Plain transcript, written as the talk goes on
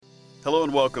Hello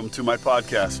and welcome to my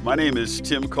podcast. My name is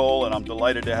Tim Cole, and I'm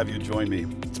delighted to have you join me.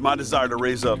 It's my desire to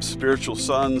raise up spiritual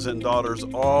sons and daughters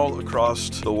all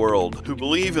across the world who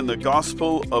believe in the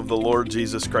gospel of the Lord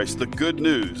Jesus Christ, the good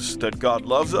news that God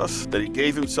loves us, that He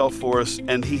gave Himself for us,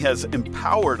 and He has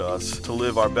empowered us to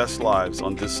live our best lives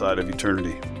on this side of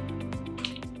eternity.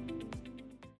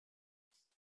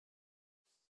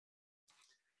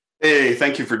 Hey,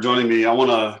 thank you for joining me. I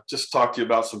want to just talk to you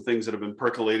about some things that have been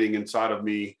percolating inside of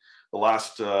me the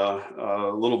last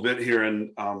little bit here,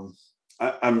 and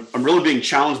I'm really being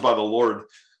challenged by the Lord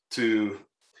to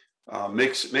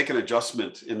make an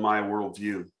adjustment in my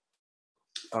worldview.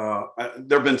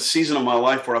 There have been seasons of my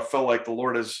life where I felt like the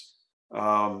Lord has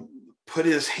put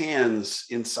His hands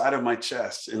inside of my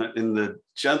chest in the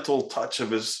gentle touch of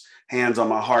His hands on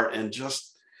my heart, and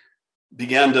just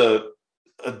began to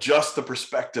adjust the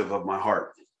perspective of my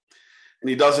heart. And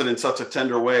He does it in such a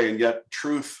tender way, and yet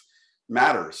truth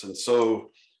matters. And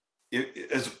so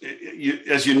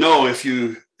as you know, if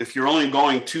you're only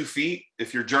going 2 feet,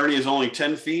 if your journey is only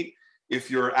 10 feet, if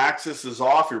your axis is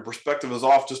off, your perspective is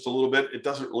off just a little bit, it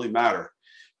doesn't really matter.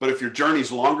 But if your journey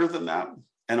is longer than that,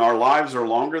 and our lives are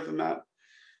longer than that,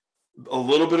 a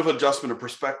little bit of adjustment of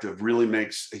perspective really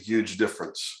makes a huge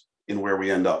difference in where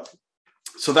we end up.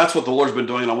 So that's what the Lord's been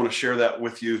doing. And I want to share that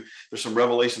with you. There's some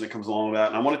revelation that comes along with that.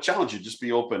 And I want to challenge you, just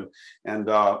be open and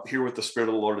hear what the Spirit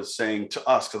of the Lord is saying to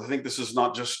us. Because I think this is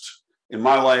not just in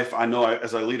my life. I know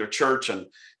as I lead a church and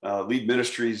lead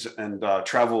ministries and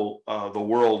travel the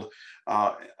world,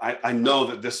 I know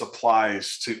that this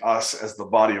applies to us as the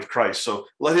body of Christ. So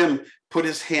let Him put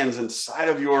His hands inside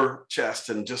of your chest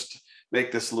and just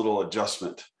make this little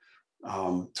adjustment. So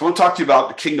I want to talk to you about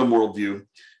the kingdom worldview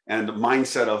and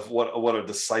mindset of what a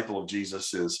disciple of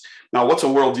Jesus is. Now, what's a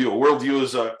worldview? A worldview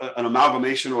is an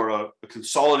amalgamation or a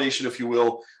consolidation, if you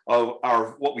will,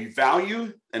 of what we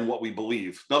value and what we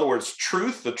believe. In other words,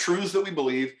 the truths that we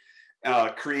believe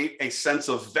create a sense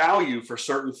of value for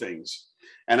certain things.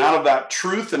 And out of that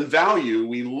truth and value,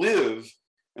 we live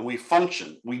and we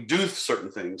function. We do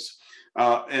certain things.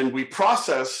 And we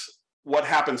process what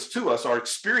happens to us, our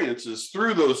experiences,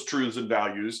 through those truths and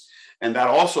values. And that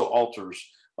also alters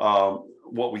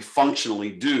what we functionally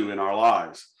do in our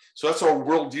lives. So that's our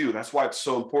worldview. That's why it's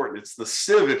so important. It's the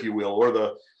sieve, if you will, or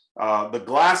the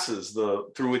glasses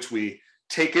through which we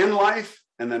take in life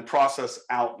and then process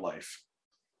out life.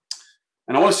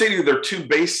 And I want to say to you, there are two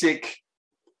basic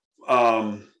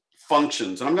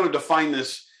functions. And I'm going to define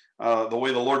this the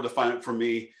way the Lord defined it for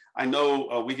me. I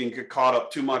know we can get caught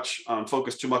up too much,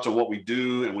 focus too much on what we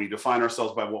do, and we define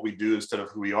ourselves by what we do instead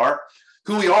of who we are.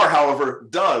 Who we are, however,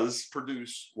 does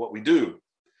produce what we do.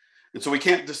 And so we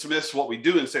can't dismiss what we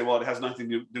do and say, well, it has nothing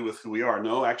to do with who we are.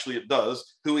 No, actually it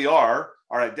does. Who we are,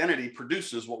 our identity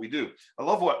produces what we do. I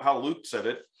love how Luke said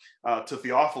it to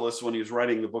Theophilus when he was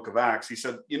writing the book of Acts. He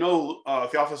said,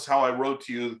 Theophilus, how I wrote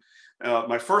to you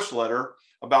my first letter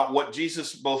about what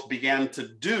Jesus both began to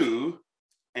do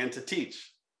and to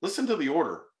teach. Listen to the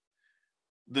order.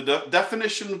 The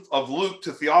definition of Luke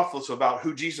to Theophilus about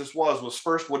who Jesus was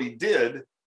first what He did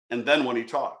and then what He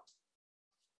taught.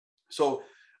 So,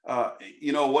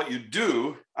 what you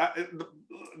do,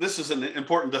 this is an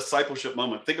important discipleship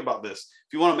moment. Think about this.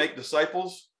 If you want to make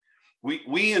disciples,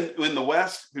 we in the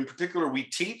West, in particular, we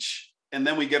teach and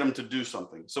then we get them to do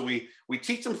something. So we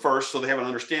teach them first so they have an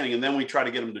understanding, and then we try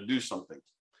to get them to do something.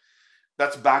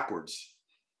 That's backwards.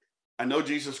 I know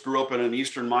Jesus grew up in an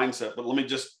Eastern mindset, but let me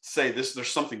just say this, there's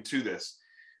something to this.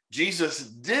 Jesus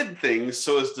did things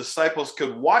so His disciples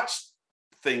could watch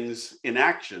things in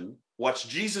action, watch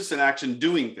Jesus in action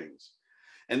doing things.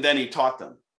 And then He taught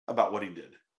them about what He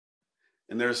did.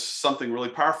 And there's something really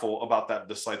powerful about that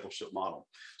discipleship model.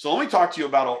 So let me talk to you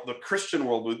about the Christian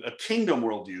worldview, a kingdom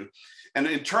worldview. And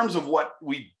in terms of what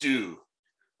we do,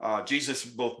 Jesus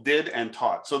both did and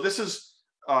taught. So this is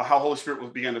how Holy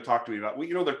Spirit began to talk to me about.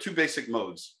 There are two basic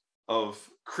modes of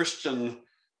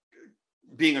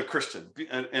being a Christian,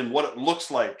 and what it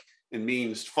looks like and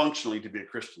means functionally to be a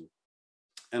Christian.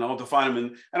 And I'll define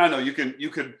them. And I know you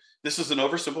could. This is an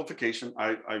oversimplification.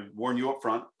 I warn you up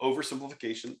front.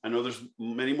 Oversimplification. I know there's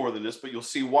many more than this, but you'll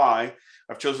see why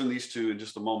I've chosen these two in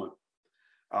just a moment.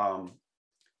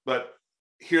 But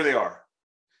here they are.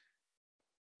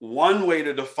 One way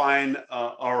to define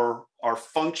our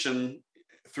function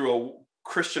through a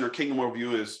Christian or kingdom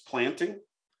worldview is planting.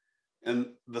 And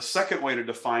the second way to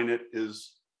define it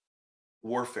is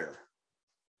warfare,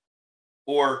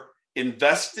 or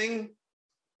investing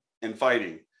and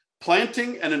fighting.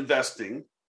 Planting and investing,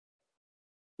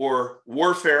 or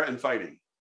warfare and fighting.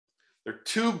 They're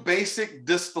two basic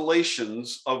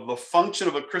distillations of the function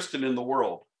of a Christian in the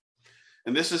world.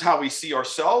 And this is how we see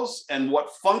ourselves, and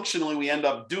what functionally we end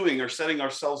up doing or setting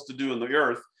ourselves to do in the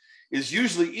earth is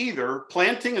usually either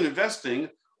planting and investing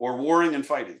or warring and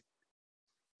fighting.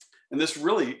 And this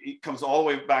really comes all the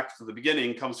way back to the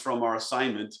beginning, comes from our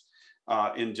assignment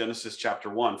in Genesis chapter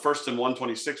 1. First, in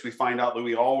 1:26, we find out that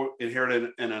we all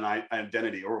inherited an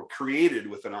identity, or were created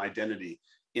with an identity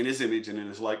in his image and in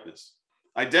his likeness.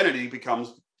 Identity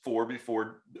comes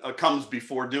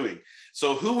before doing.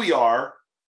 So who we are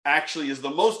actually is the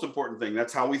most important thing.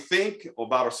 That's how we think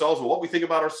about ourselves, or what we think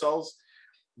about ourselves.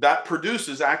 That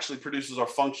actually produces our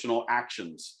functional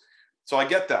actions. So I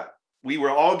get that. We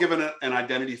were all given an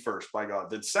identity first by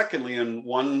God. Then secondly, in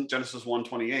Genesis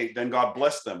 1:28, then God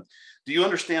blessed them. Do you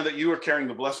understand that you are carrying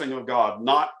the blessing of God,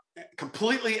 not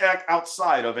completely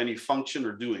outside of any function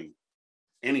or doing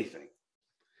anything?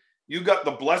 You got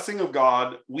the blessing of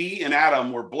God. We in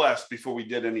Adam were blessed before we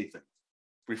did anything,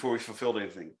 before we fulfilled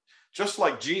anything. Just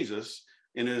like Jesus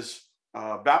in his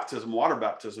baptism, water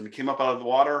baptism, he came up out of the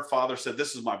water. Father said,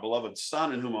 "This is my beloved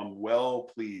son in whom I'm well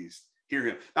pleased. Hear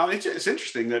him." Now, it's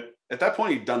interesting that at that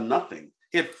point, he'd done nothing.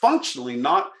 He had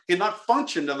not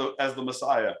functioned as the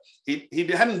Messiah. He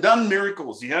hadn't done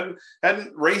miracles. He hadn't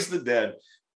raised the dead.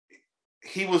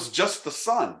 He was just the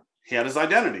son. He had his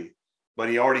identity, but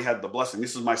he already had the blessing.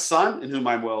 This is my son in whom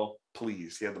I'm well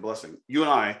pleased. He had the blessing. You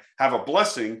and I have a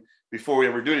blessing before we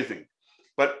ever do anything.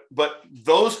 But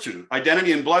those two,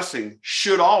 identity and blessing,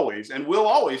 should always and will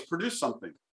always produce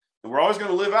something. And we're always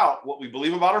going to live out what we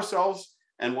believe about ourselves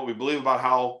and what we believe about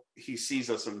how he sees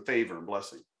us in favor and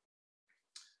blessing.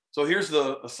 So here's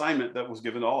the assignment that was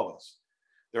given to all of us.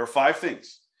 There are 5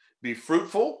 things. Be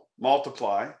fruitful,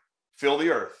 multiply, fill the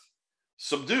earth,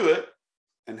 subdue it,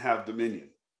 and have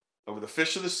dominion over the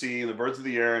fish of the sea and the birds of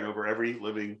the air and over every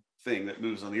living thing that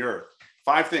moves on the earth.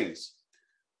 5 things.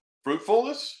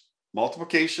 Fruitfulness,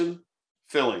 multiplication,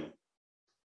 filling.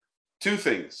 2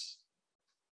 things.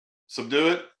 Subdue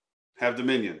it, have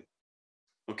dominion.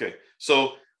 Okay,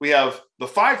 so we have the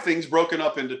 5 things broken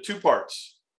up into 2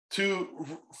 parts,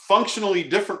 2 functionally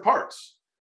different parts.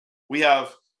 We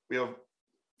have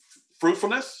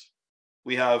fruitfulness,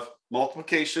 we have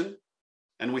multiplication,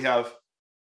 and we have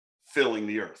filling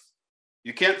the earth.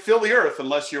 You can't fill the earth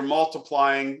unless you're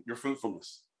multiplying your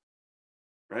fruitfulness,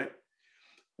 right?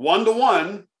 One to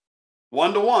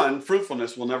one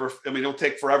fruitfulness will never, it'll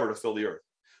take forever to fill the earth.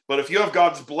 But if you have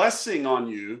God's blessing on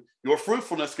you, your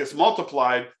fruitfulness gets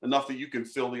multiplied enough that you can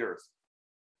fill the earth.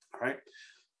 All right.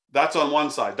 That's on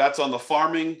one side. That's on the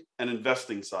farming and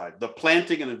investing side, the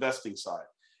planting and investing side.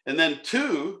 And then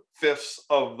 2/5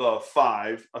 of the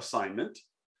 5 assignment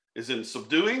is in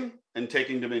subduing and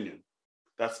taking dominion.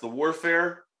 That's the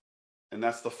warfare and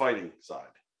that's the fighting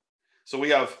side. So we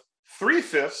have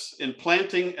 3/5 in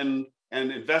planting and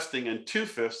investing and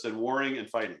 2/5 in warring and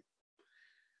fighting.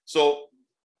 So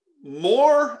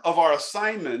more of our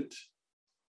assignment,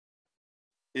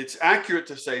 it's accurate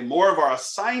to say more of our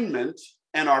assignment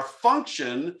and our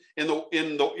function in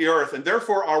the earth, and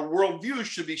therefore our worldview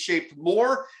should be shaped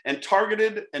more and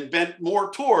targeted and bent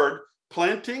more toward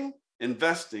planting,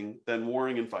 investing than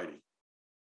warring and fighting.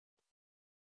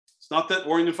 It's not that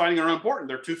warring and fighting are unimportant.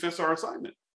 They're 2/5 our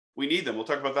assignment. We need them. We'll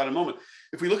talk about that in a moment.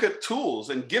 If we look at tools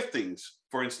and giftings,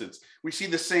 for instance, we see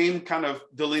the same kind of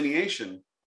delineation.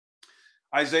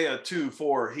 Isaiah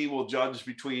 2:4, he will judge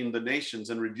between the nations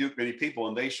and rebuke many people,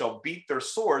 and they shall beat their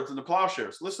swords into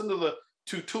plowshares. Listen to the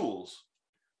 2 tools.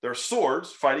 They're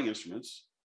swords, fighting instruments,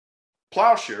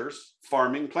 plowshares,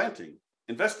 farming, planting,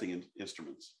 investing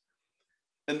instruments.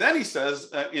 And then he says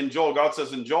God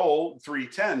says in Joel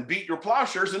 3:10, beat your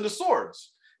plowshares into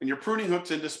swords and your pruning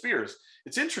hooks into spears.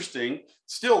 It's interesting,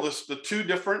 still the 2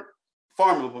 different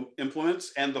farm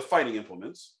implements and the fighting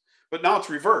implements, but now it's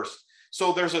reversed.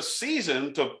 So there's a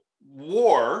season to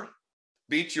war,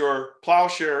 beat your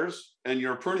plowshares and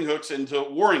your pruning hooks into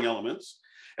warring elements.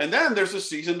 And then there's a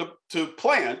season to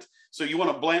plant. So you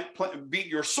want to beat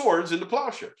your swords into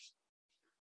plowshares.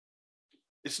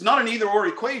 It's not an either or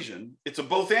equation. It's a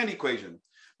both and equation.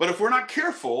 But if we're not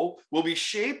careful, we'll be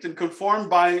shaped and conformed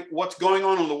by what's going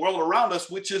on in the world around us,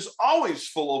 which is always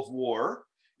full of war.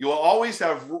 You will always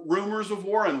have rumors of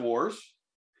war and wars,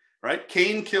 right?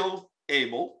 Cain killed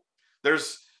Abel.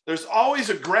 There's always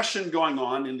aggression going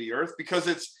on in the earth because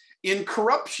it's in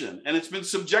corruption and it's been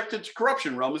subjected to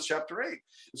corruption, Romans chapter 8.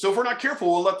 So if we're not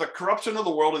careful, we'll let the corruption of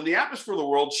the world and the atmosphere of the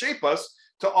world shape us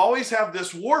to always have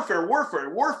this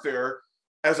warfare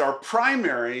as our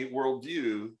primary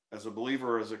worldview as a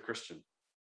believer, as a Christian.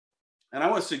 And I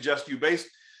want to suggest you based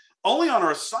only on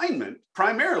our assignment,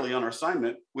 primarily on our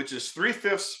assignment, which is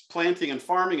 3/5 planting and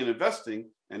farming and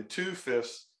investing and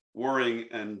 2/5 warring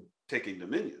and taking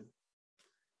dominion.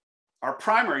 Our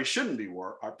primary shouldn't be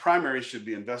war. Our primary should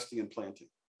be investing and planting.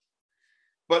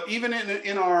 But even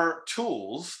in our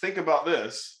tools, think about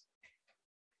this.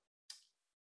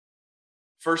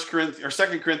 2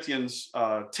 Corinthians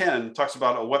 10 talks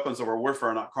about weapons of our warfare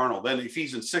are not carnal. Then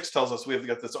Ephesians 6 tells us we have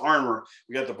got this armor,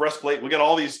 we got the breastplate, we got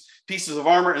all these pieces of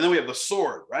armor, and then we have the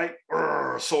sword, right?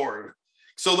 Sword.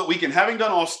 So that we can, having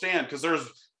done all, stand, because there's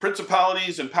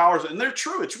principalities and powers, and they're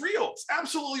true, it's real, it's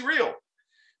absolutely real.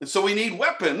 And so we need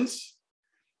weapons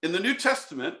in the New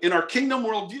Testament, in our kingdom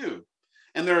worldview.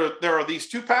 And there are these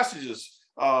two passages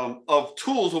of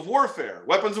tools of warfare,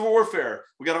 weapons of warfare.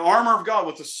 We got an armor of God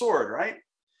with the sword, right?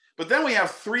 But then we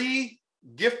have 3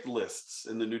 gift lists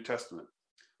in the New Testament.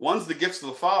 One's the gifts of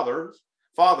the Father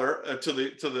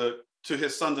to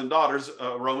his sons and daughters,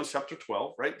 Romans chapter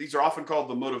 12, right? These are often called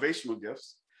the motivational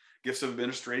gifts, gifts of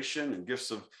administration and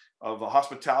gifts of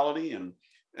hospitality and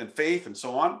faith and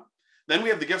so on. Then we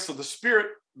have the gifts of the Spirit,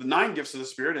 the 9 gifts of the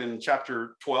Spirit in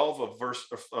chapter 12 of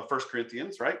 1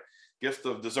 Corinthians, right? Gift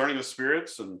of discerning of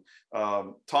spirits and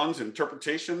tongues,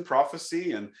 interpretation,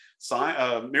 prophecy, and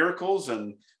miracles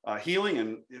and healing,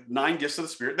 and 9 gifts of the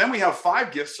Spirit. Then we have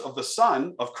 5 gifts of the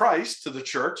Son of Christ to the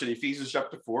church in Ephesians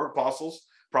chapter 4, apostles,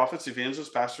 prophets, evangelists,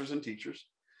 pastors, and teachers.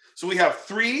 So we have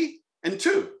 3 and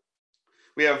 2.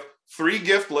 We have 3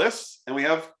 gift lists, and we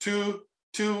have two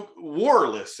war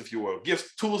lists, if you will,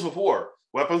 gifts, tools of war,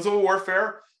 weapons of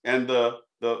warfare, and the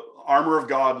armor of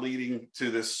God leading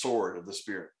to this sword of the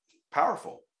Spirit.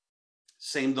 Powerful.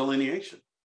 Same delineation.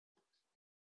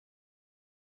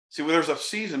 See, well, there's a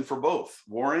season for both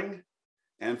warring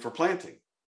and for planting.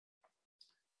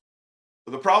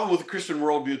 But the problem with the Christian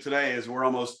worldview today is we're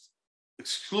almost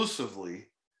exclusively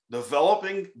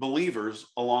developing believers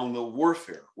along the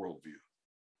warfare worldview.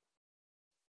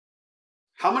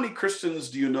 How many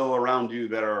Christians do you know around you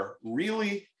that are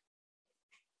really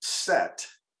set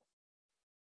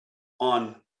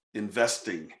on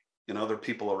investing in other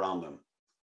people around them,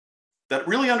 that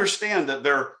really understand that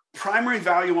their primary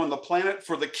value on the planet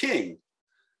for the king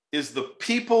is the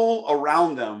people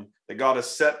around them that God has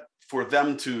set for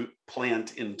them to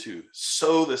plant into,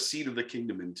 sow the seed of the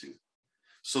kingdom into,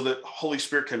 so that Holy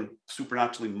Spirit can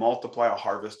supernaturally multiply a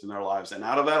harvest in their lives. And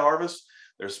out of that harvest,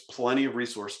 there's plenty of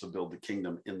resource to build the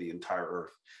kingdom in the entire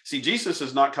earth. See, Jesus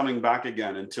is not coming back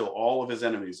again until all of his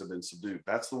enemies have been subdued.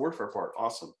 That's the warfare part.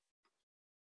 Awesome.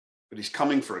 But he's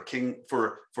coming for a king,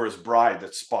 for his bride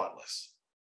that's spotless.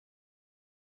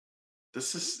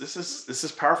 This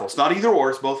is powerful. It's not either or,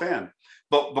 it's both and.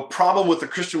 But the problem with the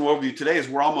Christian worldview today is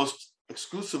we're almost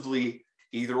exclusively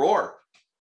either or.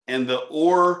 And the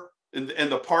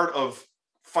the part of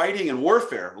fighting and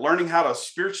warfare, learning how to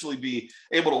spiritually be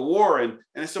able to war, and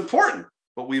it's important,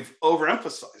 but we've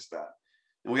overemphasized that.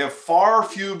 And we have far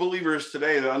few believers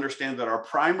today that understand that our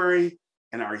primary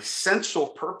and our essential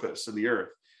purpose in the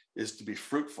earth is to be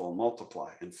fruitful,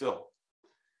 multiply, and fill.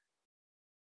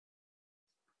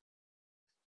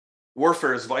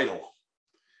 Warfare is vital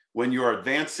when you're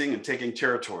advancing and taking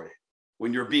territory,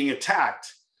 when you're being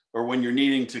attacked, or when you're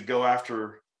needing to go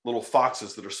after little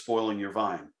foxes that are spoiling your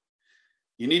vine.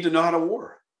 You need to know how to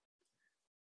war.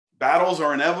 Battles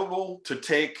are inevitable to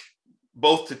take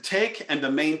and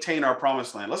to maintain our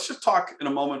promised land. Let's just talk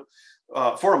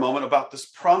for a moment about this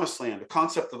promised land, the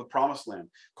concept of the promised land.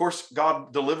 Of course,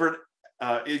 God delivered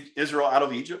Israel out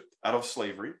of Egypt, out of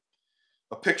slavery,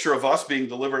 a picture of us being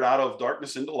delivered out of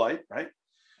darkness into light, right?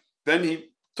 Then he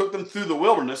took them through the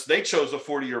wilderness. They chose a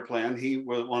 40-year plan. He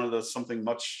wanted something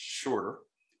much shorter.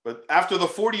 But after the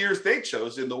 40 years they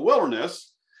chose in the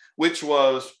wilderness, which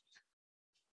was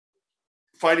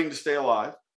fighting to stay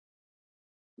alive,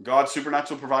 God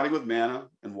supernaturally providing with manna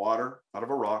and water out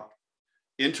of a rock,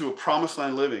 into a promised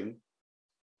land living.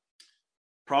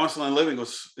 Promised land living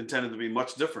was intended to be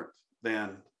much different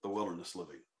than the wilderness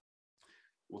living.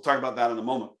 We'll talk about that in a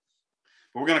moment.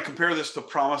 But we're going to compare this to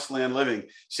promised land living.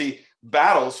 See,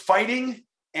 battles, fighting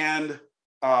and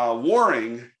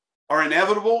warring are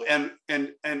inevitable and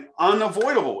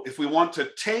unavoidable if we want to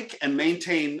take and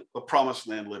maintain the promised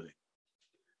land living.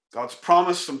 God's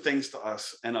promised some things to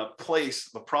us, and a place,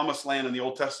 the promised land in the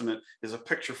Old Testament, is a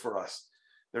picture for us.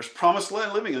 There's promised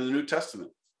land living in the New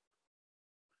Testament.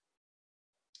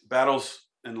 Battles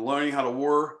and learning how to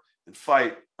war and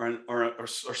fight are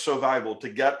so valuable to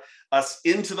get us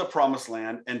into the promised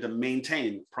land and to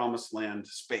maintain promised land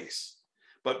space.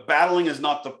 But battling is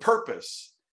not the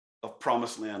purpose of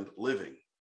promised land living.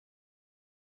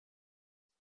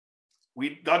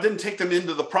 God didn't take them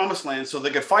into the promised land so they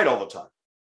could fight all the time.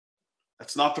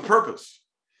 That's not the purpose.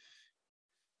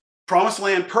 Promised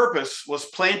land purpose was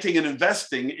planting and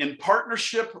investing in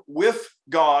partnership with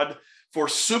God for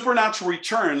supernatural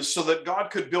returns so that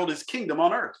God could build his kingdom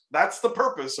on earth. That's the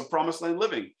purpose of promised land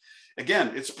living.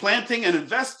 Again, it's planting and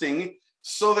investing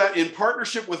so that in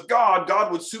partnership with God,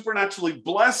 God would supernaturally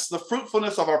bless the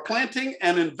fruitfulness of our planting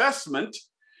and investment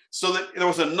so that there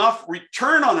was enough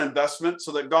return on investment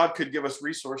so that God could give us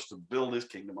resource to build his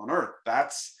kingdom on earth.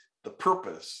 That's the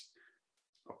purpose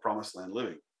of promised land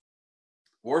living.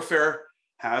 Warfare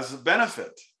has a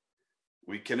benefit.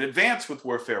 We can advance with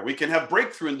warfare. We can have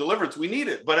breakthrough and deliverance. We need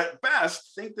it. But at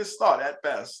best, think this thought, at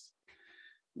best,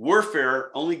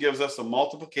 warfare only gives us a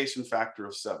multiplication factor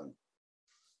of 7.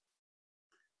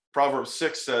 Proverbs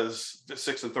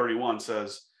 6:31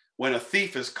 says, when a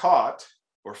thief is caught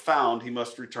or found, he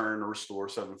must return or restore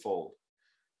 7-fold.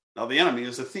 Now, the enemy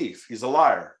is a thief. He's a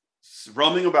liar,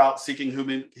 roaming about seeking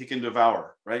whom he can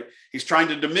devour, right? He's trying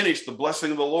to diminish the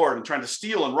blessing of the Lord and trying to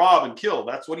steal and rob and kill.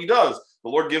 That's what he does. The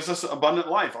Lord gives us abundant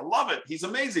life. I love it. He's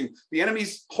amazing. The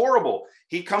enemy's horrible.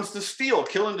 He comes to steal,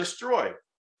 kill, and destroy.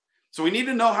 So we need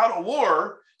to know how to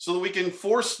war so that we can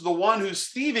force the one who's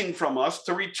thieving from us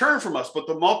to return from us. But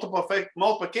the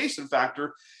multiplication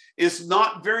factor is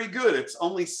not very good. It's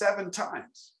only 7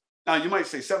 times. Now, you might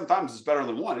say 7 times is better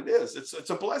than 1. It is. It's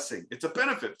a blessing. It's a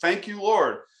benefit. Thank you,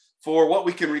 Lord, for what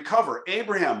we can recover.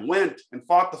 Abraham went and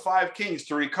fought the 5 kings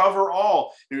to recover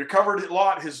all. He recovered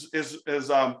Lot, his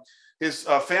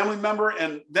family member.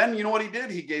 And then you know what he did?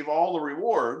 He gave all the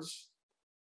rewards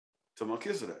to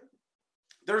Melchizedek.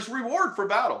 There's reward for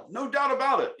battle, no doubt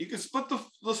about it. You can split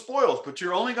the spoils, but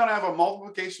you're only going to have a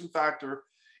multiplication factor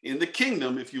in the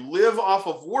kingdom. If you live off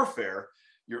of warfare,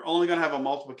 you're only going to have a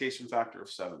multiplication factor of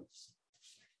 7.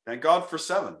 Thank God for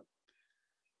 7.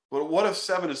 But what if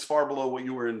 7 is far below what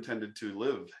you were intended to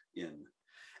live in?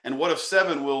 And what if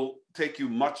 7 will take you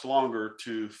much longer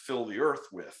to fill the earth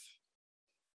with?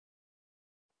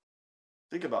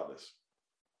 Think about this.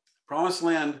 Promised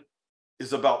land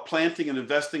is about planting and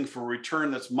investing for a return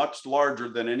that's much larger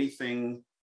than anything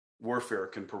warfare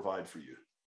can provide for you.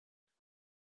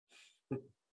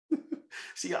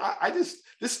 See,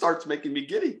 this starts making me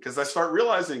giddy because I start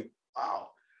realizing, wow,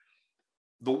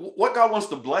 what God wants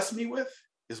to bless me with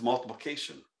is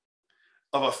multiplication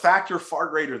of a factor far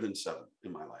greater than 7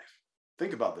 in my life.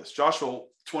 Think about this. Joshua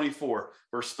 24,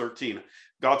 verse 13.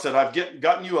 God said, I've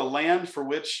gotten you a land for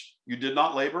which you did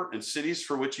not labor, and cities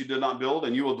for which you did not build,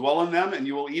 and you will dwell in them, and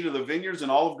you will eat of the vineyards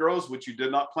and olive groves which you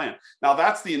did not plant. Now,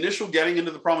 that's the initial getting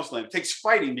into the promised land. It takes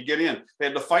fighting to get in. They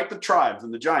had to fight the tribes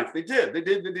and the giants. They did.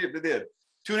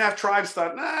 2.5 tribes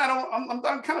thought, I'm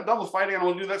kind of done with fighting. I don't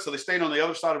want to do that. So they stayed on the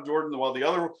other side of Jordan while the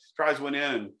other tribes went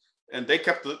in, and they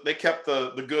kept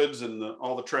the goods and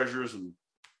all the treasures, and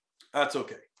that's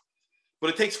okay. But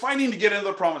it takes fighting to get into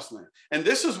the promised land. And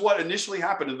this is what initially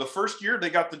happened. In the first year, they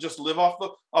got to just live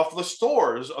off the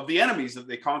stores of the enemies that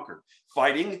they conquered.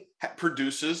 Fighting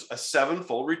produces a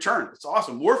 7-fold return. It's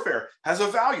awesome. Warfare has a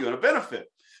value and a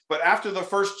benefit. But after the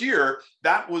first year,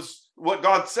 that was what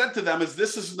God said to them, is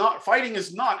this is not, fighting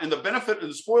is not, and the benefit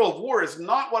and the spoil of war is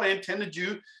not what I intended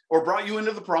you or brought you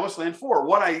into the promised land for.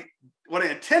 What I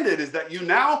intended is that you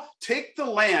now take the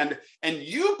land and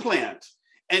you plant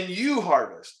and you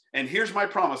harvest. And here's my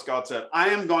promise, God said, I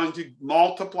am going to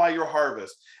multiply your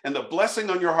harvest. And the blessing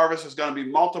on your harvest is going to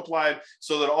be multiplied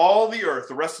so that all the earth,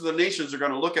 the rest of the nations, are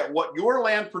going to look at what your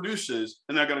land produces,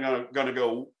 and they're going to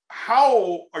go,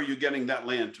 how are you getting that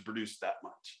land to produce that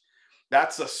much?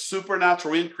 That's a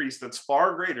supernatural increase that's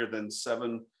far greater than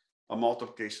 7, a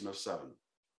multiplication of 7.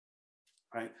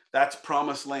 Right? That's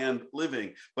promised land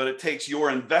living. But it takes your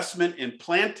investment in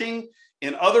planting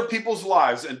in other people's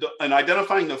lives and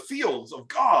identifying the fields of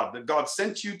God that God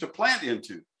sent you to plant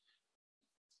into.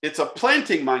 It's a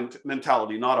planting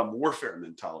mentality, not a warfare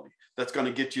mentality, that's going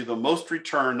to get you the most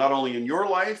return, not only in your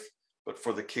life, but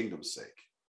for the kingdom's sake.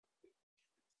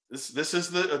 This is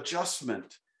the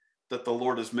adjustment that the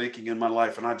Lord is making in my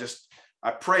life. And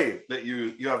I pray that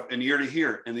you have an ear to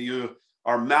hear, and that you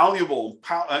are malleable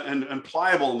and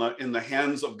pliable in the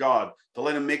hands of God to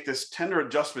let him make this tender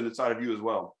adjustment inside of you as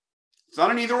well. It's not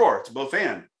an either or, it's both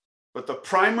and. But the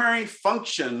primary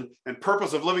function and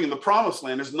purpose of living in the promised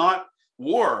land is not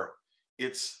war.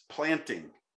 It's planting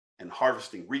and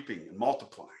harvesting, reaping and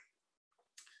multiplying.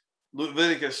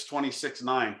 Leviticus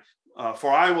 26:9. For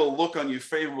I will look on you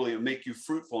favorably and make you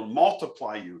fruitful and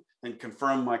multiply you and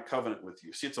confirm my covenant with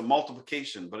you. See, it's a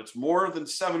multiplication, but it's more than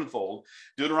 7-fold.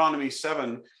 Deuteronomy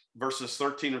 7, verses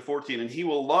 13 and 14. And he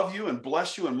will love you and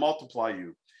bless you and multiply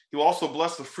you. He will also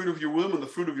bless the fruit of your womb and the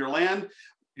fruit of your land,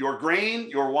 your grain,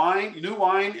 your wine, new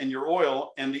wine, and your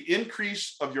oil, and the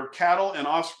increase of your cattle and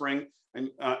offspring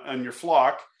and your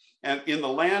flock, and in the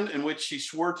land in which he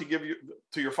swore to give you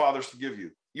to your fathers to give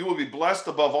you. You will be blessed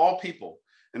above all people,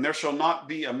 and there shall not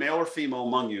be a male or female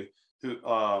among you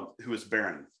who is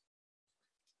barren.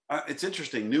 It's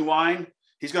interesting. New wine.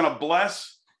 He's going to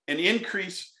bless and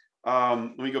increase.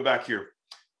 Let me go back here.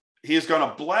 He is going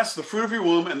to bless the fruit of your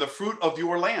womb and the fruit of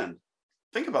your land.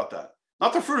 Think about that.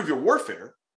 Not the fruit of your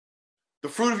warfare, the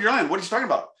fruit of your land. What are you talking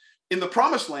about? In the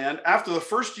promised land, after the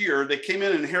first year, they came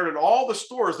in and inherited all the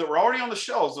stores that were already on the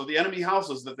shelves of the enemy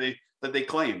houses that they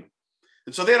claimed.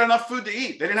 And so they had enough food to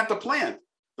eat. They didn't have to plant.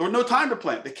 There was no time to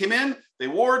plant. They came in, they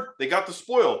warred, they got the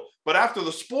spoil. But after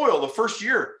the spoil, the first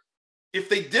year, if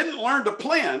they didn't learn to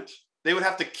plant, they would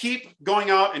have to keep going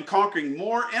out and conquering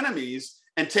more enemies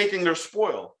and taking their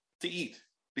spoil to eat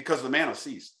because the manna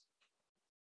ceased.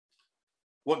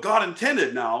 What God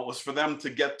intended now was for them to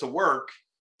get to work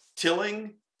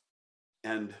tilling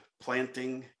and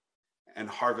planting and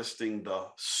harvesting the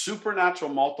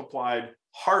supernatural multiplied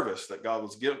harvest that God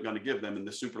was going to give them in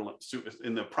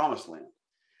the promised land.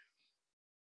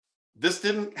 This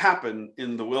didn't happen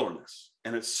in the wilderness,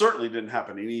 and it certainly didn't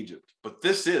happen in Egypt. But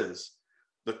this is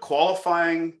the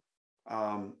qualifying,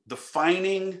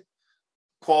 defining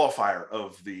qualifier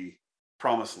of the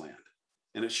promised land.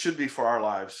 And it should be for our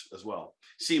lives as well.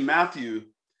 See, Matthew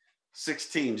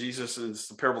 16, Jesus, in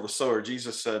the parable of the sower,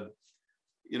 Jesus said,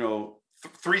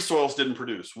 three soils didn't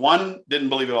produce. One didn't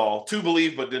believe at all. Two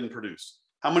believed but didn't produce.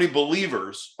 How many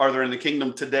believers are there in the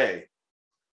kingdom today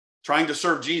trying to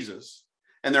serve Jesus,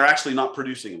 and they're actually not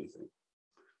producing anything?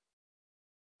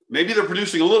 Maybe they're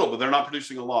producing a little, but they're not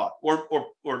producing a lot. Or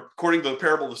according to the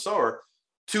parable of the sower,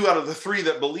 2 out of the 3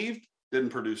 that believed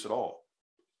didn't produce at all.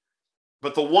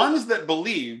 But the ones that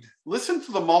believed, listen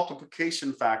to the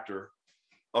multiplication factor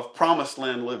of promised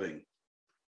land living.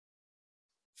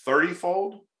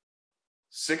 30-fold,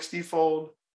 60-fold,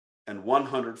 and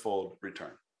 100-fold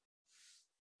return.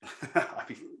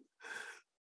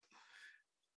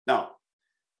 Now,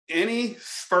 any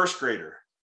first grader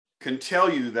can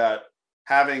tell you that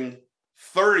having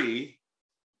 30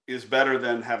 is better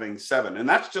than having 7. And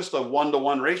that's just a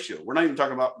 1-to-1 ratio. We're not even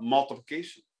talking about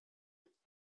multiplication.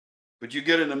 But you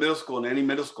get into middle school, and any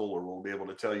middle schooler will be able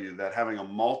to tell you that having a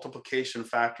multiplication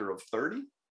factor of 30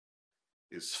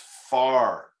 is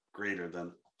far greater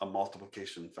than a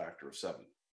multiplication factor of 7.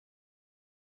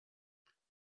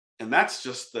 And that's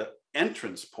just the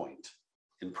entrance point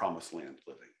in promised land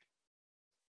living.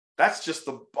 That's just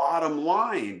the bottom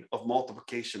line of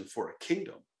multiplication for a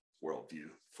kingdom worldview,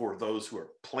 for those who are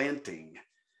planting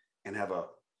and have a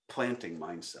planting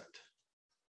mindset.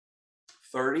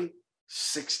 30,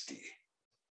 60,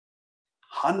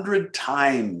 100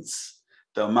 times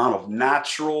the amount of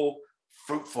natural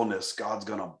fruitfulness God's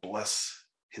going to bless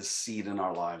his seed in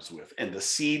our lives with, and his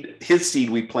seed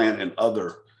we plant in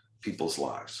other people's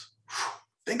lives.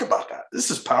 Think about that.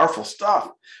 This is powerful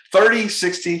stuff. 30,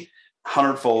 60,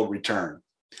 100-fold return.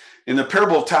 In the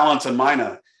parable of talents and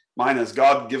minas,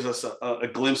 God gives us a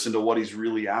glimpse into what he's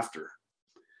really after.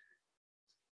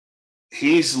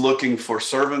 He's looking for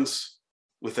servants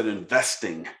with an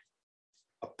investing,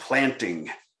 a planting,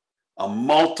 a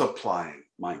multiplying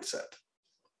mindset,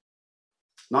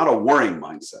 not a worrying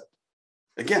mindset.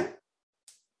 Again,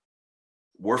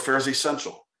 warfare is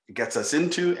essential. It gets us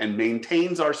into and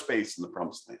maintains our space in the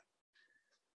promised land.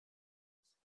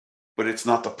 But it's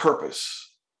not the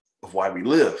purpose of why we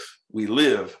live. We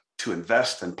live to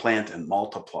invest and plant and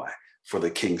multiply for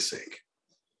the King's sake.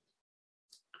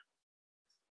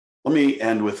 Let me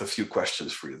end with a few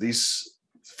questions for you. These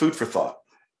food for thought.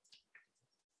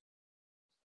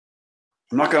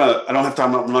 I don't have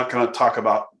time. I'm not going to talk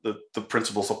about the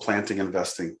principles of planting and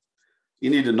investing. You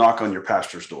need to knock on your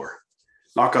pastor's door.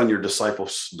 Knock on your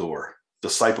discipler's door.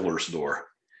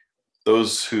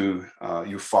 Those who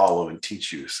you follow and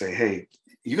teach you. Say, hey,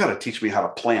 you got to teach me how to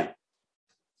plant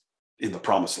in the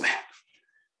promised land.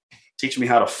 Teach me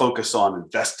how to focus on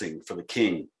investing for the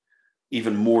King,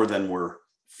 even more than we're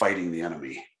fighting the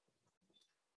enemy.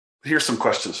 Here's some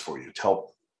questions for you to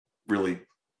help really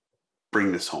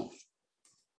bring this home.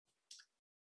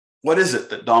 What is it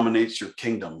that dominates your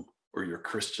kingdom or your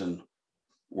Christian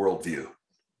worldview?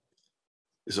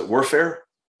 Is it warfare,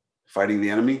 fighting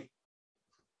the enemy?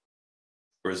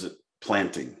 Or is it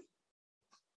planting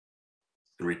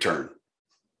and return?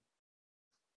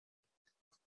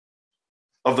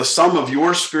 Of the sum of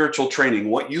your spiritual training,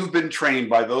 what you've been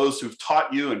trained by those who've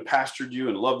taught you and pastored you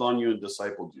and loved on you and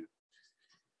discipled you,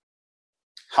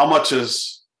 how much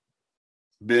has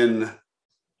been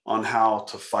on how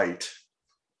to fight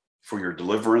for your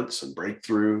deliverance and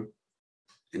breakthrough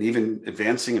and even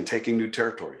advancing and taking new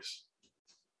territories?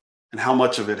 And how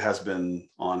much of it has been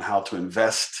on how to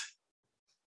invest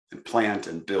and plant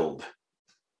and build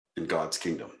in God's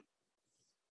kingdom.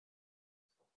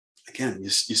 Again, you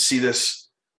see this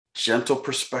gentle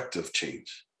perspective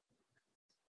change.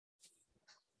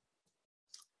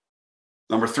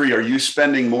 Number 3, are you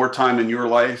spending more time in your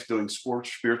life doing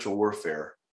spiritual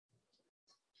warfare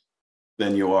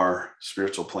than you are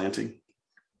spiritual planting?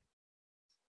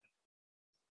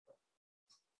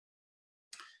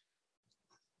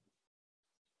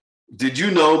 Did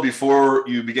you know, before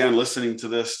you began listening to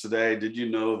this today, did you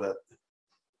know that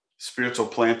spiritual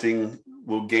planting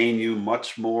will gain you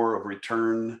much more of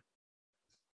return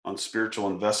on spiritual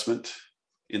investment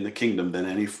in the kingdom than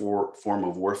any form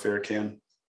of warfare can?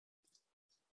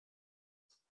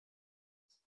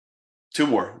 2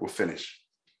 more, we'll finish.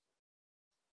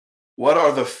 What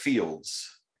are the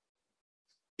fields?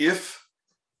 If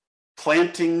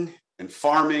planting and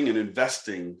farming and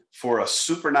investing for a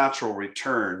supernatural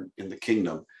return in the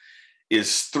kingdom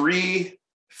is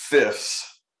 3/5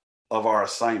 of our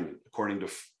assignment, according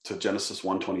to Genesis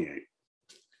 1:28.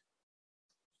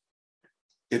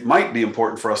 It might be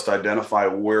important for us to identify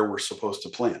where we're supposed to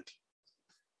plant.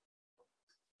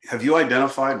 Have you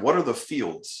identified what are the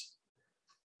fields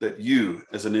that you,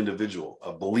 as an individual,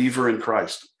 a believer in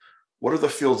Christ, what are the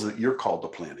fields that you're called to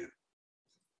plant in?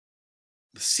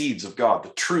 The seeds of God,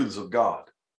 the truths of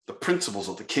God, the principles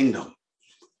of the kingdom,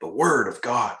 the word of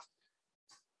God.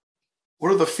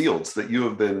 What are the fields that you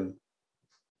have been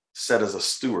set as a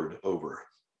steward over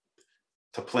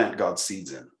to plant God's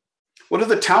seeds in? What are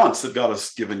the talents that God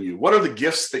has given you? What are the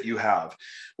gifts that you have?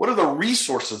 What are the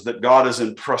resources that God has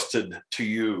entrusted to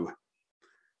you?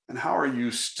 And how are you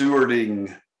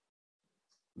stewarding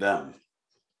them?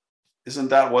 Isn't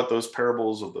that what those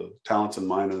parables of the talents and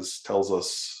minas tells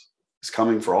us is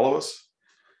coming for all of us?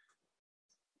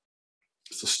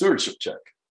 It's a stewardship check,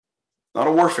 not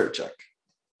a warfare check.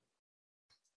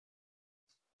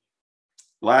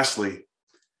 Lastly,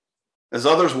 as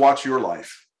others watch your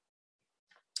life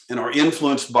and are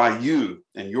influenced by you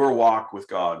and your walk with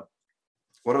God,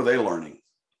 what are they learning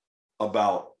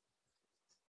about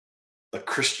a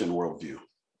Christian worldview,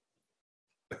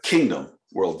 a kingdom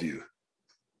worldview?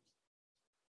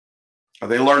 Are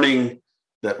they learning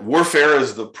that warfare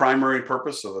is the primary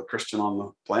purpose of a Christian on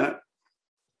the planet?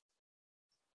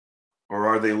 Or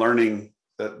are they learning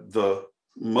that the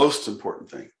most important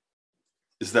thing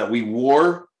is that we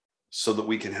war so that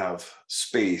we can have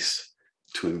space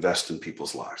to invest in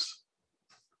people's lives,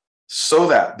 so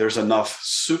that there's enough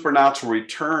supernatural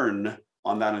return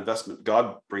on that investment?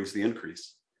 God brings the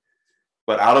increase,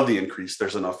 but out of the increase,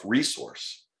 there's enough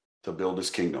resource to build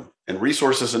his kingdom. And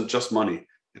resource isn't just money.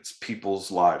 It's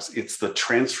people's lives. It's the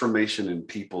transformation in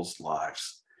people's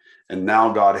lives. And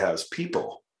now God has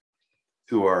people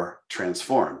who are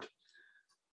transformed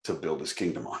to build his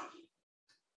kingdom on.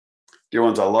 Dear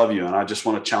ones, I love you. And I just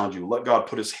want to challenge you. Let God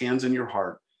put his hands in your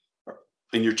heart,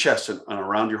 in your chest and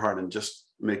around your heart, and just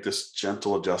make this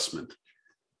gentle adjustment.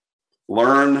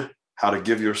 Learn how to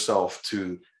give yourself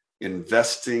to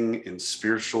investing in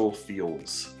spiritual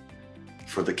fields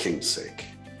for the king's sake.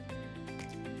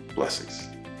 Blessings.